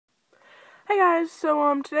Hey guys,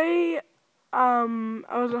 so today I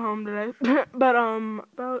was at home today, but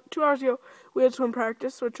about 2 hours ago we had swim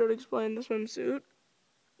practice, which would explain the swimsuit.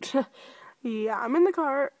 Yeah, I'm in the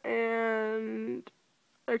car, and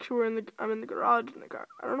actually I'm in the garage in the car.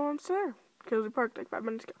 I don't know what's there because we parked like 5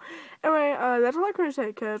 minutes ago. Anyway, that's all I can say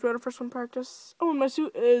because we had our first swim practice. Oh, and my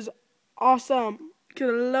suit is awesome because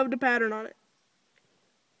I love the pattern on it.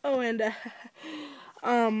 Oh,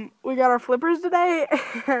 and we got our flippers today,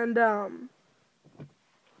 and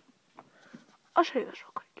I'll show you this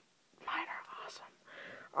real quick. Mine are awesome.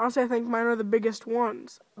 Honestly, I think mine are the biggest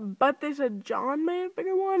ones. But they said John may have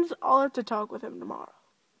bigger ones. I'll have to talk with him tomorrow.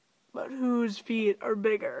 But whose feet are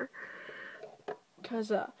bigger?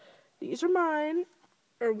 Because these are mine.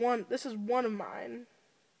 Or one. This is one of mine.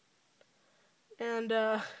 And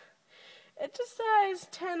it's a size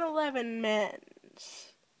 10-11 men's.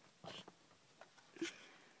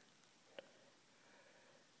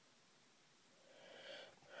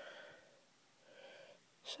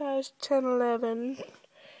 Size 10-11.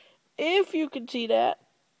 If you could see that.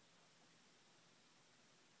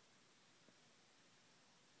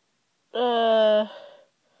 I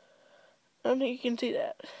don't think you can see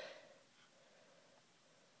that.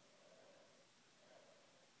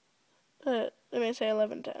 Let me say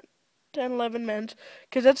 11-10. 10-11 men's.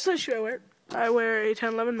 Because that's the shoe I wear. I wear a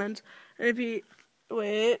 10-11 men's. And if you...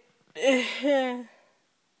 Wait.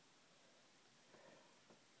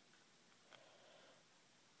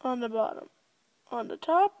 On the bottom. On the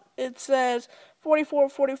top, it says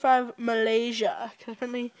 44-45 Malaysia. Because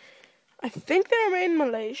apparently, I think they're made in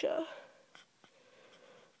Malaysia.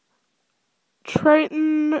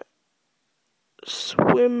 Triton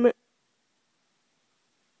Swim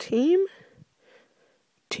Team?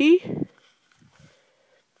 T?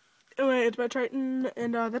 Anyway, it's by Triton,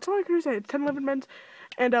 and that's all I can say. It's 10-11 men's,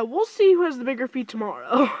 and we'll see who has the bigger feet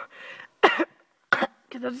tomorrow. Because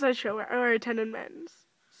that's a show. I wear 10 in men's.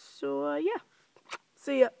 So, yeah.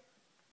 See ya.